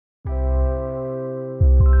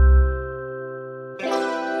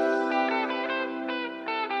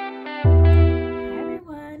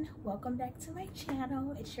welcome back to my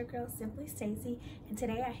channel. It's your girl Simply Stacy, and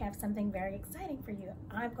today I have something very exciting for you.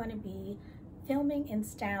 I'm going to be filming and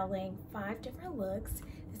styling 5 different looks.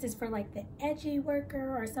 This is for like the edgy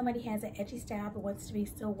worker or somebody has an edgy style but wants to be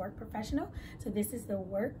still work professional. So this is the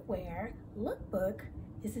workwear lookbook.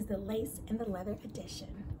 This is the lace and the leather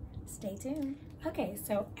edition. Stay tuned. Okay,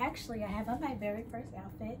 so actually I have on my very first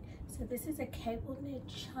outfit. So this is a cable knit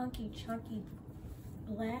chunky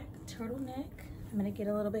black turtleneck. I'm gonna get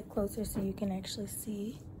a little bit closer so you can actually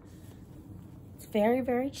see. It's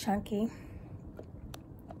very chunky.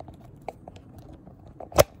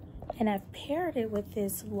 And I've paired it with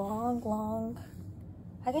this long,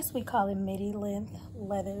 I guess we call it midi length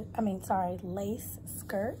lace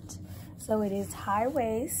skirt. So it is high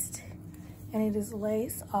waist and it is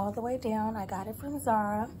lace all the way down. I got it from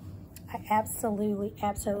Zara. I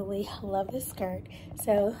absolutely love this skirt.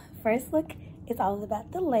 So first look, it's all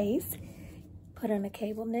about the lace. Put on a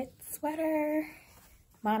cable knit sweater,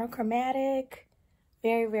 monochromatic,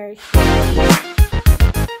 very chic.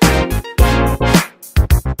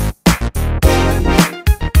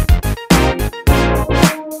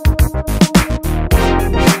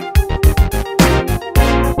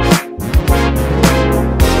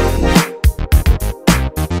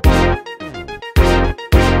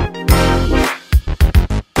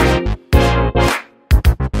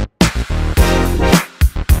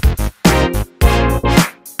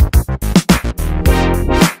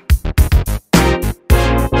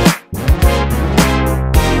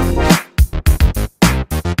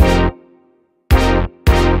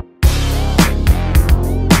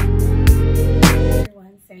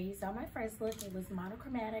 So my first look, it was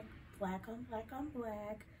monochromatic, black on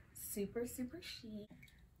black, super chic.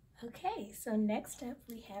 Okay, so next up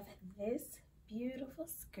we have this beautiful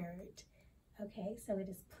skirt. Okay, so it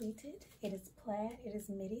is pleated, it is plaid, it is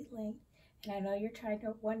midi length, and I know you're trying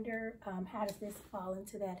to wonder how does this fall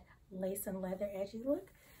into that lace and leather edgy look,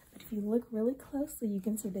 but if you look really closely, you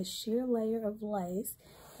can see the sheer layer of lace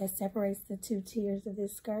that separates the 2 tiers of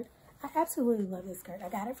this skirt. I absolutely love this skirt. I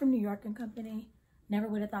got it from New York & Company. Never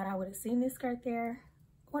would have thought I would have seen this skirt there.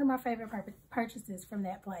 One of my favorite purchases from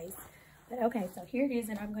that place. But okay, so here it is,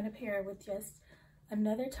 and I'm going to pair it with just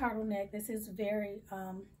another turtleneck. This is very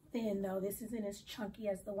thin though. This isn't as chunky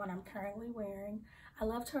as the one I'm currently wearing. I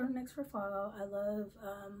love turtlenecks for fall. I love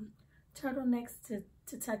turtlenecks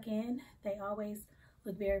to tuck in. They always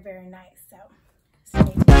look very nice. So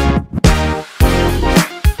stay tuned.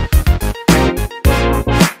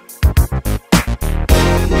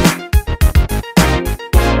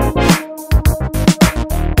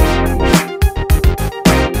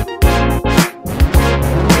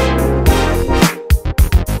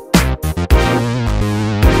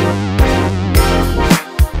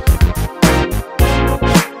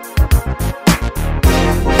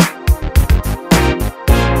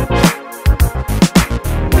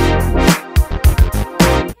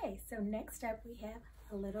 Next up, we have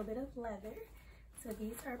a little bit of leather. So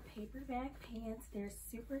these are Paperbag pants. They're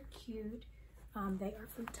super cute. They are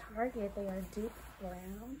from Target. They are deep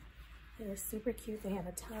brown. They're super cute. They have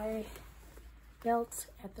a tie belt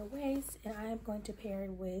at the waist, and I am going to pair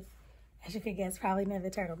it with, as you can guess, probably another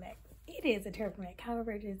turtleneck. It is a turtleneck.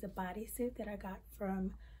 However, it is a bodysuit that I got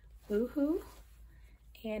from Boohoo,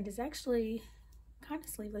 and it's actually kind of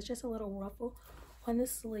sleeveless, just a little ruffle on the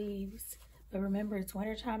sleeves. But remember, it's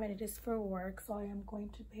wintertime and it is for work, so I am going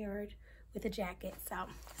to pair it with a jacket. So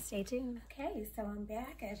stay tuned. Okay, so I'm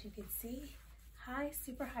back. As you can see,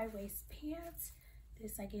 super high waist pants.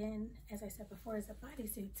 This, again, as I said before, is a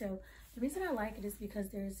bodysuit. So the reason I like it is because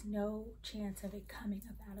there's no chance of it coming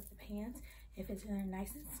up out of the pants if it's in there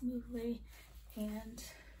nice and smoothly, and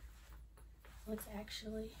looks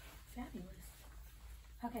actually fabulous.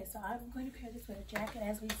 Okay, so I'm going to pair this with a jacket.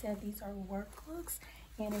 As we said, these are work looks,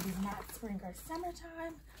 and it is not spring or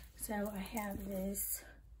summertime. So I have this,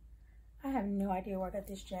 I have no idea where I got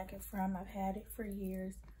this jacket from. I've had it for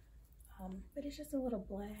years, but it's just a little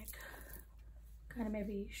black, kind of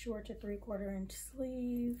maybe short to 3/4 inch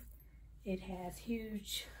sleeve. It has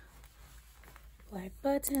huge black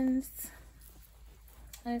buttons,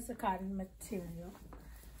 and it's a cotton material.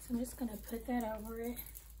 So I'm just gonna put that over it.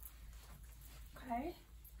 Okay,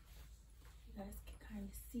 you guys can kind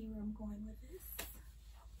of see where I'm going with this.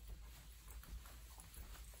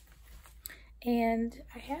 And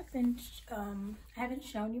I haven't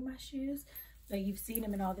shown you my shoes, but you've seen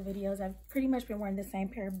them in all the videos. I've pretty much been wearing the same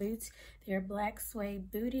pair of boots. They're black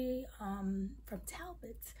suede booty from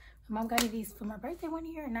Talbot's. My mom got me these for my birthday one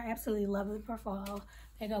year, and I absolutely love them for fall.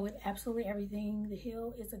 They go with absolutely everything. The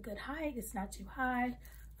heel is a good height. It's not too high,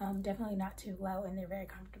 definitely not too low, and they're very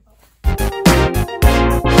comfortable.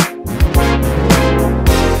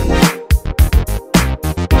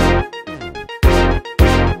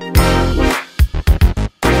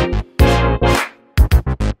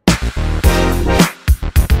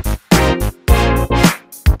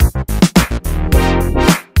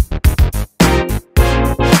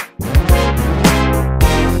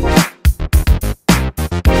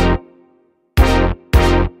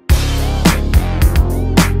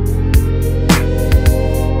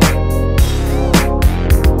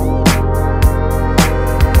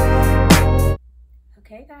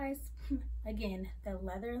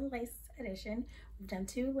 leather and lace edition. We've done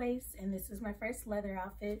 2 lace, and this is my first leather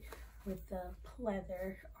outfit with the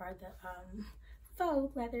pleather, or the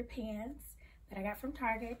faux leather pants that I got from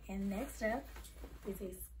Target. And next up is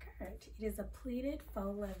a skirt. It is a pleated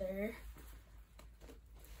faux leather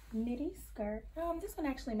midi skirt. This one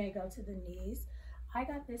actually may go to the knees. I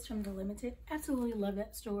got this from the Limited. Absolutely love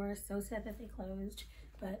that store. So sad that they closed,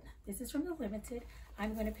 but this is from the Limited.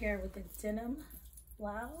 I'm going to pair it with a denim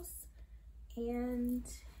blouse and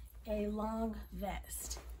a long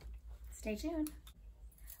vest. Stay tuned.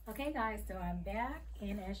 Okay guys, so I'm back,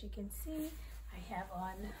 and as you can see, I have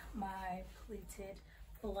on my pleated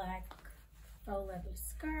black faux leather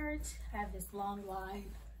skirt. I have this long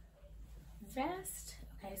line vest.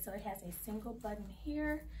 Okay, so it has a single button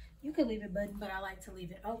here. You could leave it button, but I like to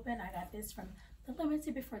leave it open. I got this from the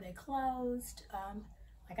Limited before they closed.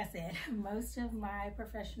 Like I said, most of my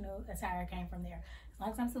professional attire came from there. As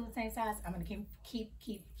long as I'm still the same size, I'm gonna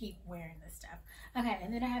keep wearing this stuff. Okay,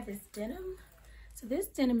 and then I have this denim. So this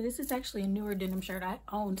denim, this is actually a newer denim shirt. I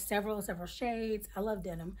own several shades. I love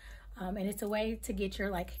denim. And it's a way to get your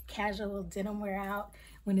like casual denim wear out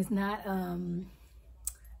when it's not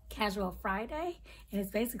casual Friday. And it's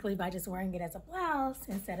basically by just wearing it as a blouse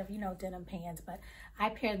instead of, you know, denim pants. But I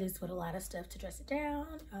pair this with a lot of stuff to dress it down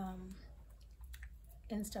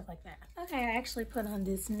and stuff like that. Okay, I actually put on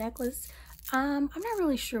this necklace. I'm not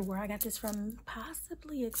really sure where I got this from.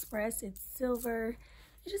 Possibly Express. It's silver.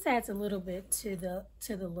 It just adds a little bit to the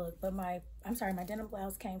look. But my denim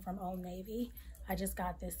blouse came from Old Navy. I just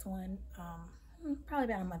got this one probably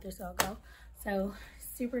about a month or so ago. So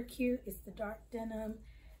super cute. It's the dark denim,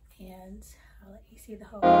 and I'll let you see the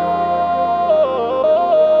whole.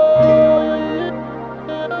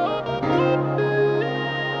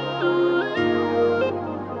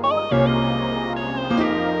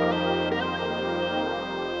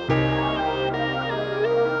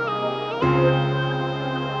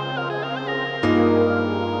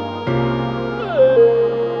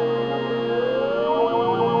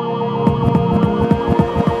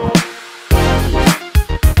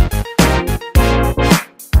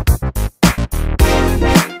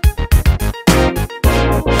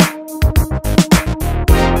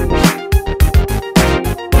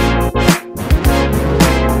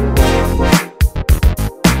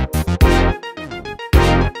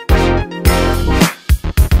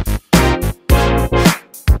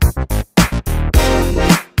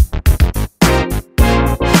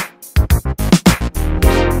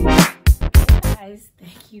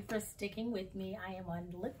 Thank you for sticking with me. I am on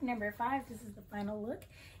look number 5. This is the final look,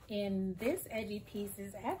 and this edgy piece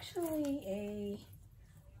is actually a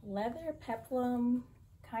leather peplum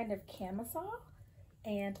kind of camisole,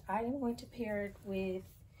 and I am going to pair it with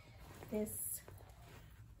this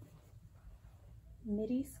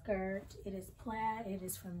midi skirt. It is plaid. It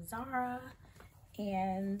is from Zara,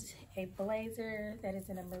 and a blazer that is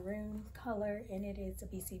in a maroon color, and it is a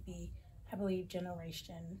BCB, I believe,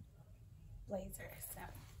 generation blazer. So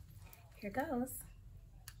here goes.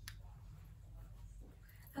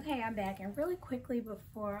 Okay, I'm back, and really quickly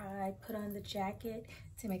before I put on the jacket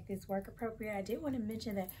to make this work appropriate, I did want to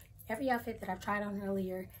mention that every outfit that I've tried on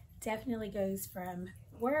earlier definitely goes from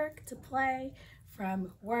work to play,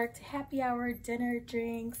 from work to happy hour, dinner,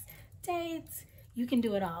 drinks, dates. You can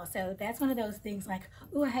do it all. So that's one of those things like,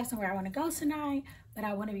 oh, I have somewhere I want to go tonight, but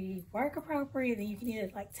I want to be work appropriate. Then you can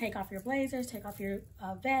either like take off your blazers, take off your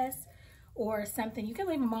vest, or something. You can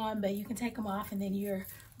leave them on, but you can take them off, and then you're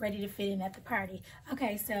ready to fit in at the party.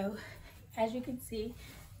 Okay, so as you can see,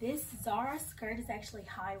 this Zara skirt is actually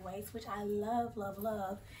high waist, which I love, love,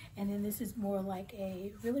 love. And then this is more like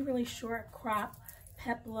a really, really short crop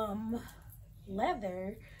peplum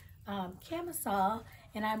leather camisole,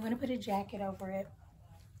 and I'm going to put a jacket over it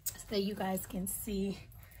so that you guys can see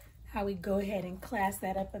how we go ahead and class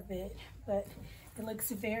that up a bit. But it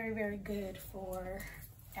looks very, very good for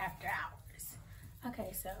after hours.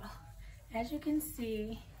 Okay, so as you can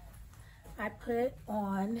see, I put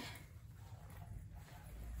on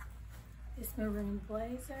this maroon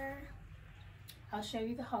blazer. I'll show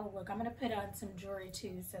you the whole look. I'm going to put on some jewelry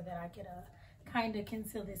too so that I get a kind of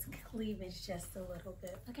conceal this cleavage just a little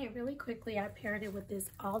bit. Okay, really quickly, I paired it with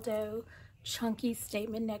this Aldo chunky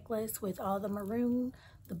statement necklace with all the maroon,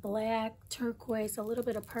 the black, turquoise, a little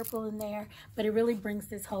bit of purple in there, but it really brings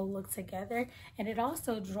this whole look together. And it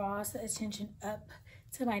also draws the attention up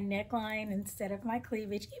to my neckline instead of my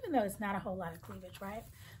cleavage, even though it's not a whole lot of cleavage, right?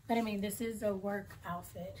 But I mean, this is a work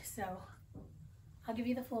outfit, so I'll give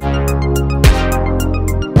you the full.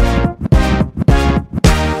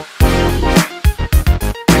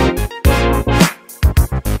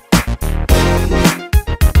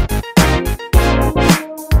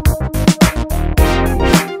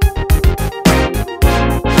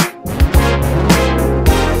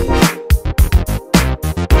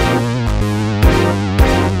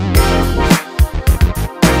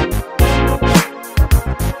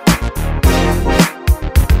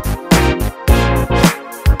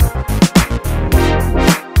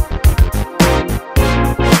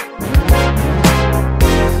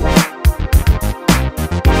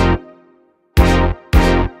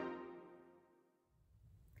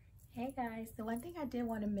 Hey guys, the one thing I did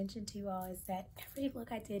want to mention to you all is that every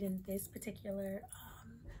look I did in this particular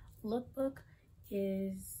lookbook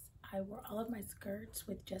is I wore all of my skirts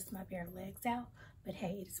with just my bare legs out. But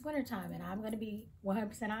hey, it's wintertime and I'm going to be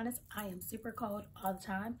 100% honest, I am super cold all the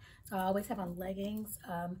time. So I always have on leggings,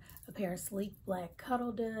 a pair of sleek black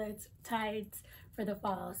cuddle duds, tights for the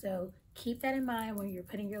fall. So keep that in mind when you're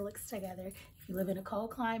putting your looks together. If you live in a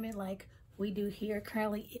cold climate like we do here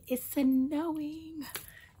currently, it's snowing.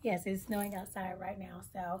 Yes, it's snowing outside right now,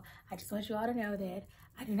 so I just want you all to know that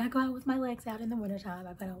I do not go out with my legs out in the wintertime.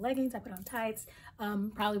 I put on leggings, I put on tights.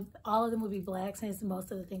 Probably all of them would be black since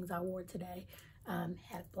most of the things I wore today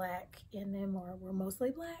had black in them or were mostly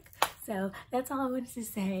black. So that's all I wanted to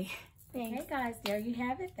say. Thanks. Hey guys, there you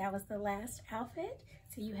have it. That was the last outfit.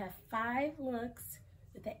 So you have 5 looks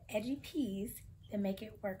with the edgy piece that make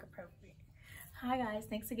it work appropriate. Hi guys,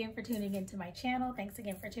 thanks again for tuning into my channel. Thanks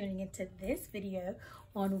again for tuning into this video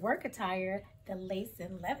on work attire, the lace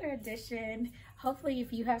and leather edition. Hopefully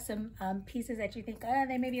if you have some pieces that you think,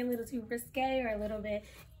 they may be a little too risque or a little bit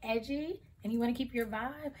edgy and you want to keep your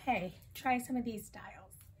vibe, hey, try some of these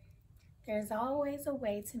styles. There's always a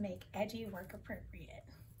way to make edgy work appropriate,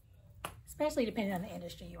 especially depending on the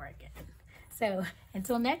industry you work in. So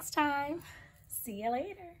until next time, see you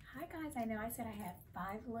later. Hi guys, I know I said I have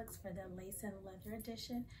 5 looks for the lace and leather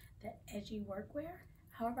edition, the edgy workwear.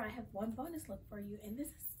 However, I have one bonus look for you, and this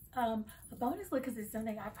is a bonus look because it's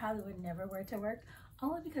something I probably would never wear to work,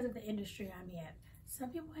 only because of the industry I'm in. Some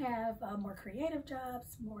people have more creative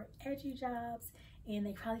jobs, more edgy jobs, and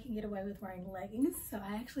they probably can get away with wearing leggings. So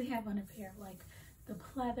I actually have on a pair of like the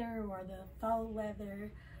pleather or the faux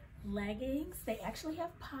leather leggings. They actually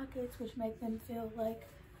have pockets, which make them feel like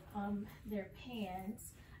their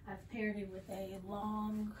pants. I've paired it with a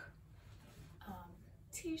long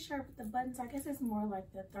t-shirt with the buttons. I guess it's more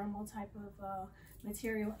like the thermal type of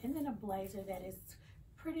material, and then a blazer that is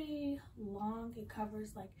pretty long. It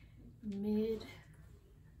covers like mid,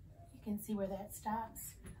 you can see where that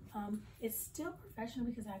stops. It's still professional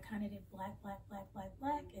because I kind of did black,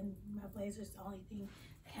 and my blazer is the only thing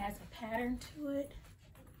that has a pattern to it.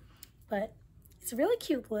 But it's a really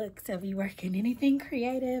cute look, so if you work in anything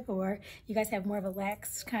creative or you guys have more of a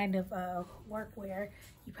lax kind of workwear,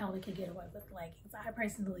 you probably could get away with leggings. I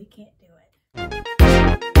personally can't do it.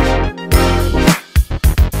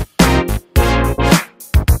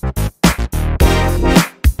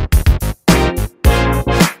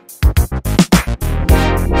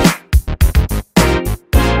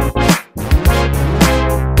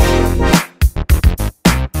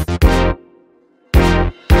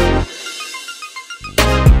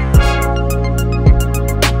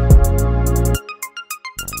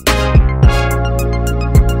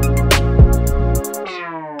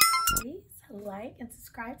 Like and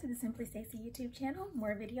subscribe to the Simply Stacey YouTube channel.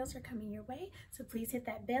 More videos are coming your way, so please hit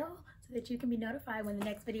that bell so that you can be notified when the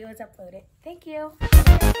next video is uploaded. Thank you.